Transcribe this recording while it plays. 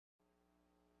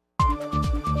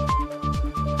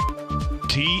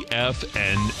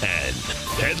TFNN.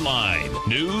 Headline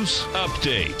News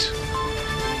Update.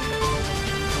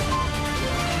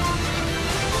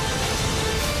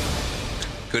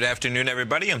 Good afternoon,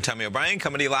 everybody. I'm Tommy O'Brien,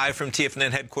 coming to you live from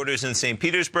TFNN headquarters in St.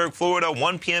 Petersburg, Florida,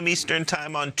 1 p.m. Eastern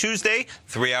time on Tuesday.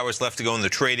 3 hours left to go in the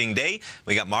trading day.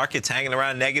 We got markets hanging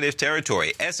around negative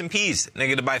territory. S&P's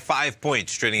negative by 5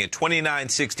 points, trading at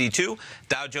 29.62.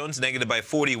 Dow Jones negative by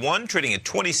 41, trading at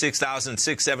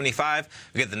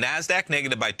 26,675. We got the NASDAQ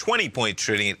negative by 20 points,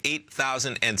 trading at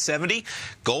 8,070.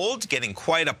 Gold getting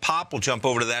quite a pop. We'll jump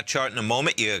over to that chart in a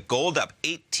moment. You got gold up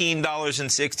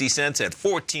 $18.60 at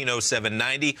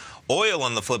 $14.0790. Oil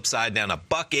on the flip side down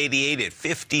 $1.88 at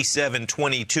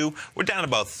 $57.22. We're down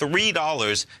about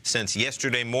 $3 since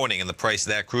yesterday morning in the price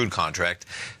of that crude contract.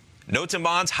 Notes and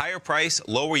bonds, higher price,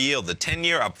 lower yield. The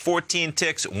 10-year up 14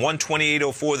 ticks,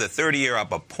 128.04. The 30-year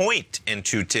up a point and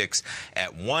 2 ticks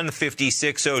at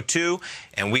 156.02.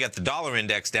 And we got the dollar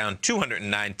index down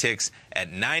 209 ticks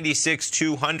at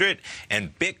 96,200.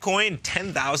 And Bitcoin,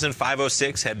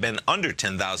 10,506, had been under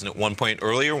 10,000 at one point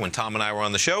earlier when Tom and I were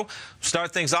on the show.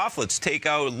 Start things off. Let's take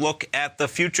a look at the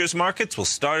futures markets. We'll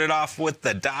start it off with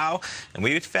the Dow. And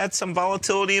we've had some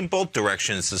volatility in both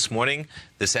directions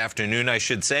this afternoon, I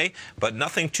should say, but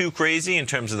nothing too crazy in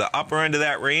terms of the upper end of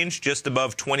that range, just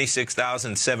above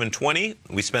 26,720.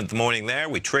 We spent the morning there.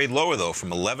 We trade lower, though,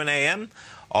 from 11 a.m.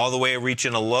 all the way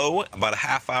reaching a low about a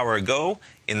half hour ago.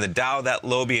 In the Dow, that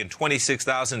low being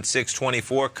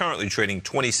 26,624, currently trading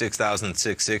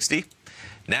 26,660.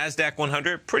 NASDAQ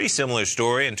 100, pretty similar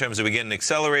story in terms of we get an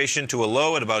acceleration to a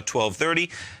low at about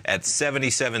 1230 at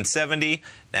 7770.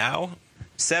 Now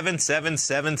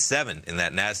 7777 in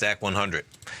that NASDAQ 100.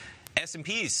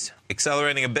 S&P's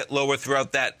accelerating a bit lower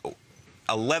throughout that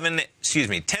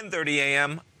 10:30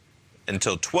 a.m.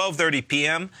 until 12:30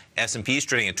 p.m. S&P's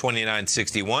trading at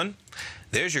 29.61.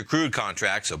 There's your crude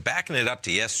contract, so backing it up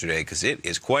to yesterday because it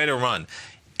is quite a run.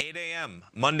 8 a.m.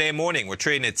 Monday morning, we're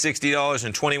trading at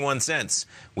 $60.21.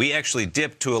 We actually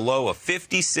dipped to a low of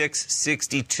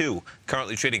 $56.62,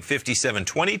 currently trading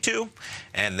 $57.22.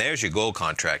 And there's your gold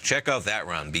contract. Check out that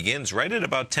run. Begins right at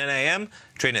about 10 a.m.,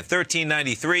 trading at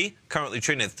 $13.93, currently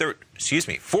trading at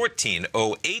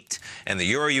 $14.08, and the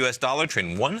euro-US dollar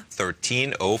trading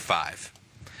 $1.1305.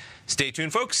 Stay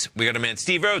tuned, folks. We got our man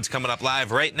Steve Rhodes coming up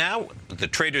live right now with the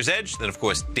Trader's Edge. Then, of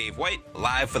course, Dave White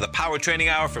live for the Power Trading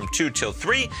Hour from 2 till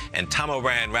 3. And Tom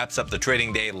O'Brien wraps up the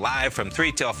trading day live from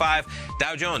 3 till 5.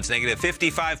 Dow Jones negative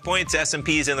 55 points.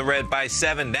 S&P's in the red by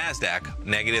 7. NASDAQ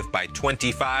negative by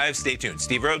 25. Stay tuned.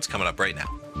 Steve Rhodes coming up right now.